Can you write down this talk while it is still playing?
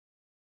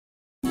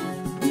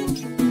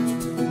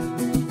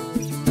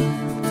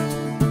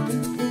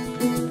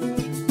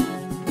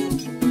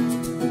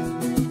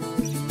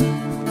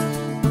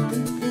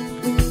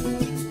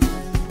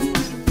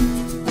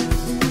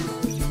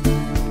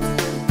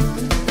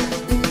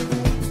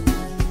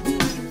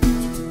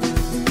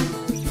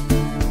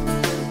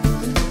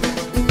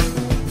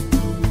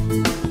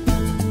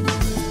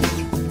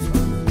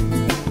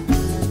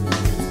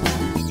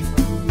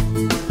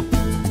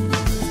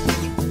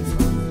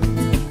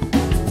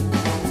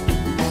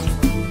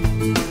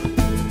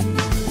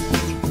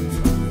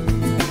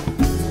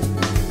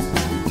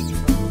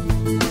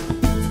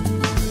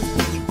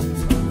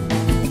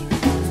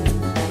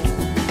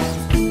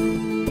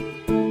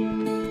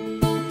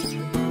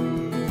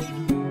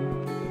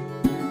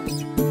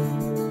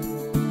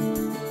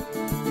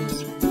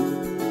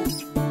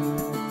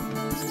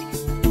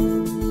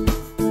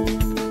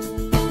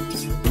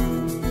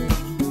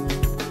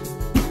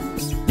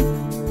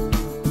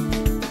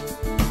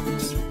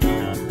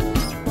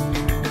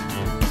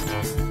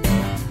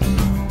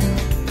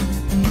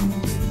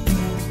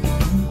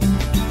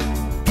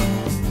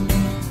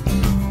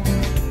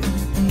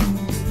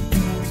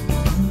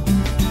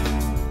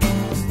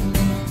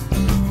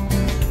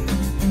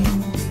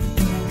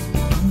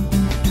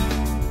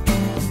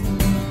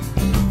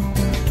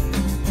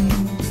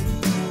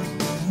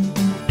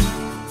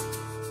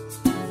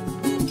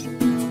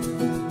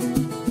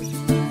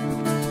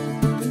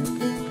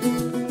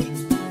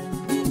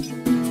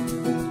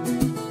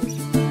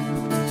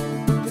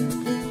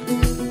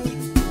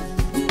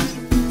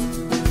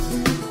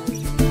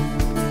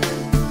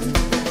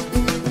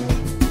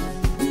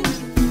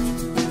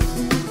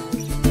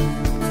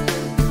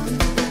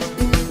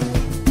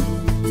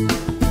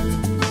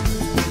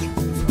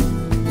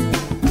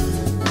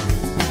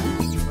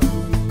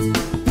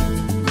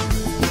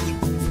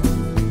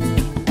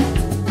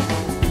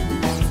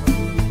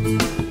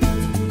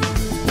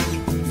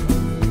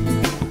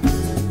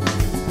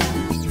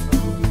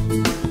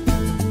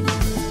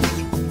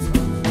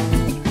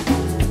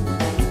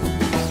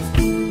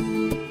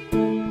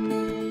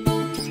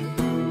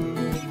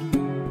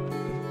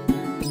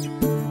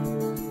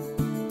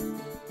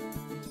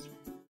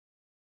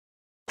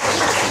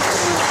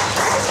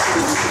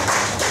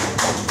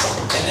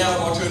now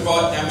I'd like to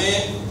invite our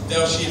Mayor,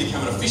 Dale Shear, to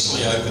come and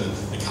officially open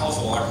the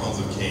Colourful Icons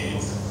of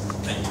Cairns.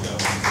 Thank you, Dale.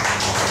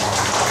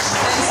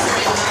 Thanks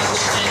very much,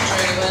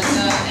 Andrew.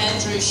 And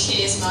Andrew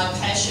shares my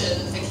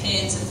passion for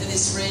Cairns and for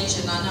this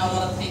region. I know a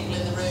lot of people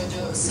in the room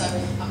do, so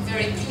I'm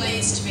very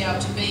pleased to be able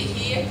to be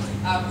here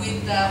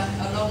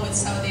along with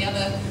some of the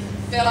other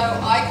fellow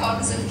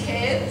icons of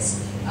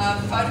Cairns,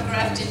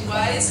 photographed in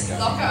ways.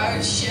 Locko,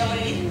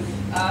 Shelley,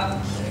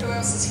 who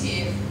else is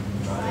here?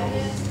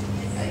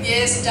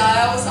 Yes,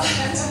 Dale,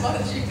 I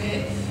spotted you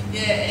there.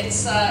 Yeah, it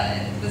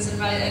was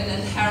amazing,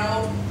 and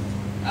Harold.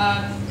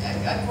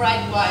 A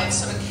great way of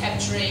sort of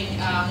capturing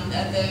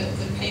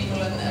the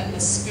people and the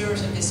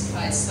spirit of this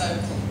place. So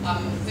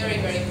I'm very,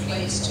 very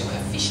pleased to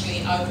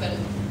officially open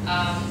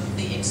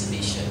the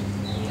exhibition.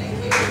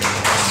 Thank you.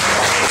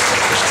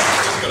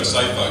 I've got to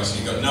say, folks,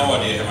 you've got no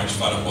idea how much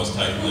fun it was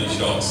taking these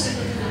shots.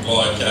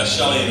 Like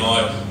Shelley and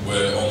I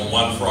were on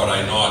one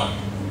Friday night,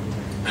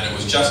 and it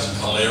was just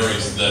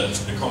hilarious, the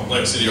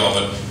complexity of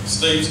it.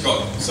 Steve's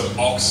got some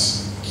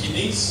ox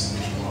kidneys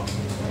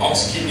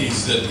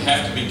that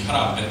have to be cut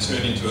up and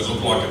turned into it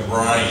look like a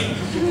brain.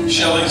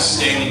 Shelley's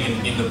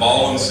standing in the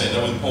bowling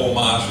centre with Paul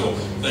Marshall.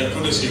 Thank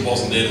goodness he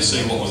wasn't there to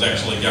see what was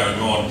actually going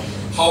on.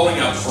 Holding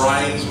up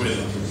brains with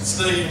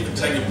Steve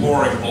taking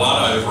pouring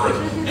blood over it.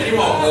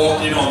 Anyone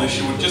walked in on this,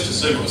 you would just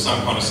assume it was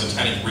some kind of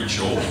satanic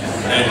ritual.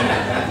 And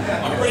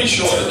I'm pretty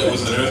sure that there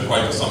was an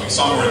earthquake or something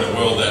somewhere in the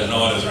world that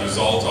night as a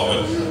result of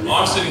it.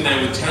 I'm sitting there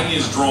with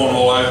Tanya's drawn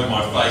all over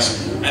my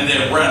face, and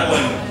they're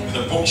rattling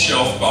the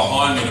bookshelf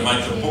behind me to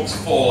make the books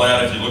fall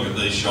out if you look at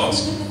these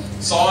shots.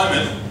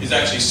 Simon is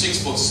actually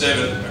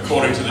 6'7"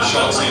 according to the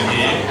shots in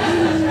here.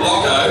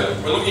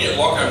 Locko, we're looking at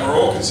Locko and we're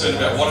all concerned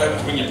about what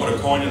happens when you put a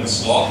coin in the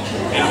slot.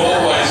 In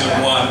all ways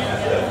of one.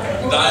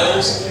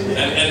 Dales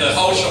and the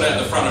whole shot out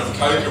the front of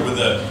Coca with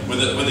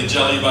the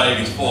jelly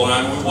babies falling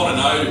over. We want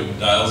to know,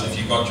 Dales, if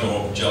you got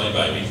your jelly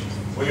baby.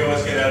 We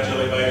always get our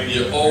jelly baby.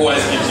 You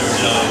always get your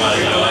jelly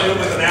baby. Even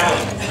with an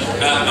Allen.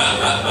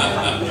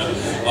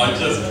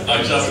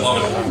 I just love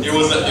it.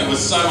 It was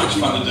so much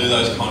fun to do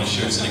those kind of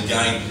shoots, and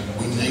again,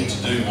 we need to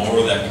do more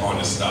of that kind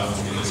of stuff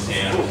in this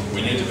town.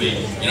 We need to be,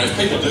 if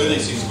people do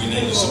these things, we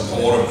need to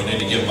support them, we need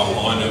to get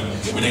behind them,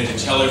 we need to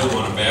tell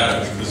everyone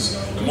about it, because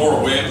the more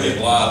aware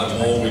people are, the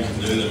more we can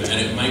do them,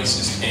 and it makes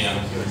this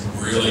town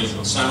really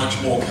so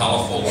much more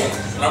colourful.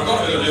 And I've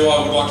got a bit to do.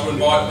 I would like to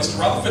invite Mr.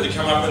 Rutherford to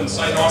come up and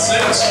say nice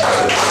things.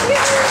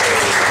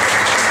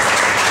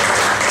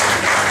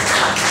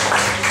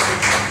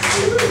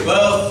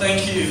 Well,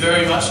 thank you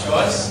very much,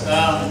 guys. I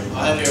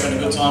hope you're having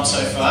a good time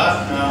so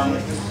far.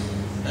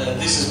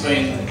 This has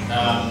been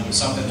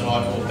something that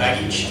I call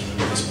baggage,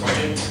 this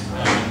project.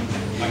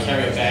 I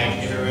carry a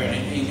bag everywhere,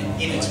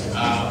 and in it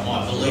are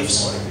my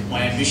beliefs,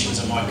 my ambitions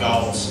and my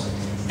goals.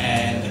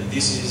 And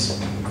this is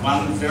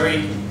one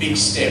very big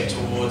step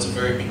towards a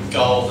very big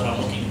goal that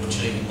I'm looking to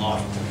achieve in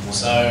life.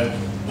 So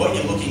what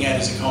you're looking at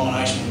is a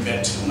combination of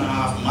about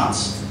 2.5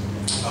 months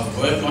of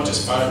work, not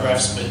just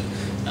photographs, but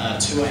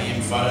 2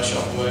 AM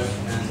Photoshop work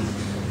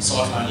and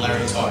Cyclone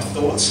Larry type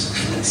thoughts.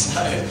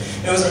 So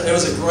it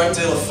was a great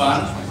deal of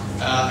fun,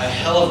 a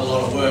hell of a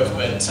lot of work,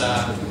 but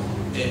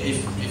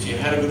if you've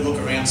had a good look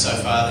around so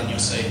far, then you'll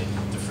see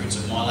the fruits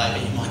of my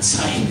labour, you might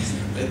say.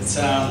 But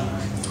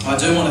I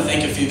do want to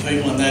thank a few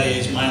people, and that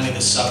is mainly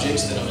the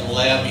subjects that have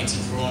allowed me to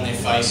draw on their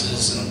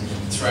faces and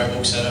throw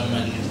books at them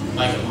and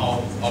make them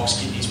hold ox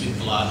kidneys with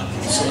blood and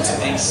all sorts of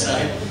things. So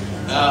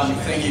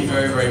thank you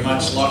very, very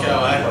much. Locko,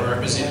 I hope I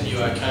represented you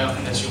okay. I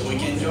think that's your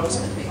weekend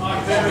jobs.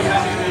 I'm very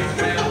happy with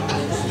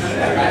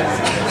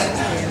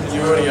it.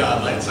 You already are,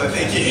 mate, so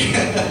thank you.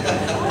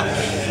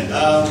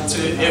 To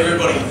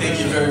everybody, thank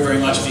you very, very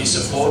much for your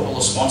support, all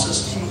the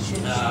sponsors,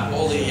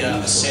 all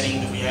the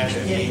setting that we have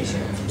here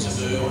from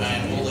Taboo,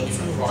 and all the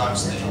different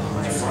products, the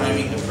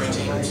framing, the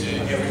printing, to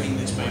everything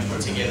that's been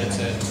put together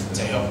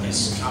to help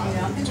this come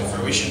to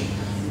fruition.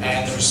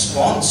 And the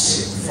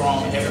response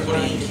from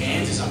everybody in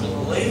Cairns is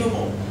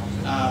unbelievable.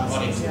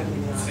 I didn't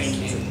think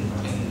in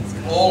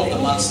all of the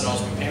months that I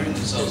was preparing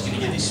this, I was going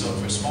to get this sort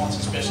of response,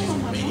 especially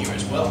from the media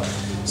as well.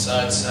 So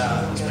it's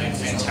been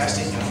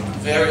fantastic, and I'm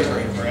very,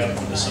 very proud to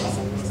put this on.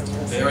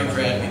 Very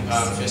proud to be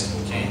part of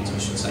Festival Cairns. I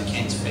should say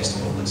Cairns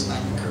Festival, let's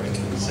name it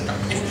correctly. So,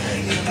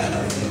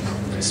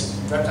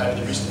 just wrapped over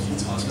the wrist a few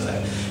times for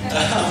that.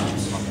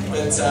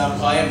 But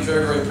I am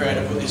very, very proud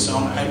to put this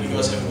on. I hope you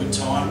guys have a good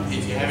time.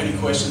 If you have any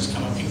questions,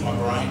 come and pick my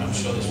brain. I'm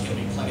sure there's going to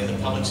be plenty of the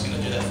public's going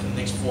to do that for the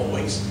next 4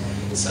 weeks.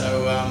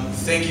 So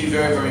thank you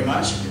very, very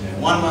much.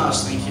 One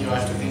last thank you, I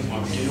have to thank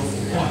my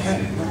beautiful wife,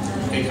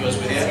 because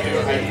without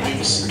her 8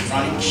 weeks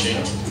running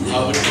sheet, I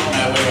would not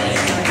know where I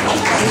am.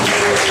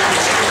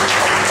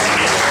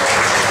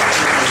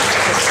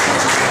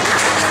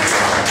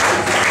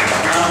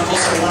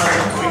 Also, one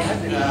other quick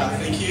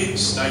thank you,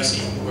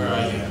 Stacey. Where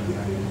are you?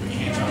 Put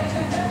your hands up.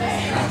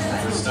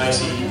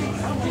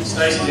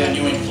 Stacey's our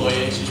new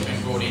employee. She's been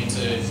brought in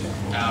to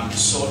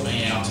sort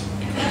me out,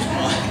 because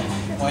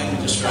my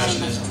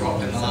administration has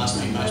dropped in the last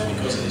few months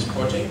because of this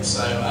project.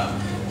 So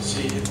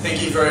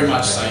thank you very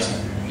much, Stacey.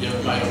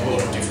 You've made a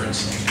world of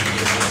difference.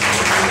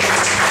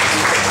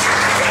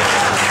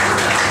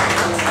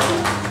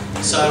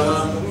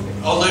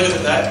 leave it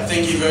at that.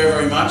 Thank you very,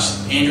 very much.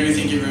 Andrew,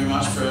 thank you very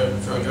much for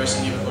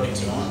addressing everybody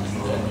tonight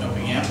and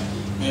helping out.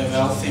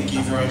 Val, thank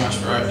you very much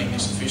for opening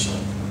this officially.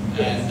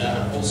 And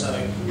also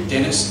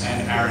Dennis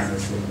and Aaron.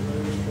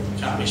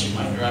 Can't miss you,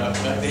 mate. You're right up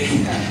the back there.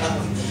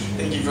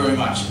 Thank you very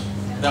much.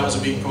 That was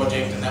a big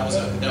project, and that was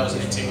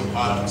an integral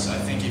part of it. So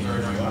thank you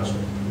very, very much.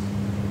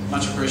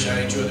 Much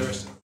appreciated. Enjoy the rest.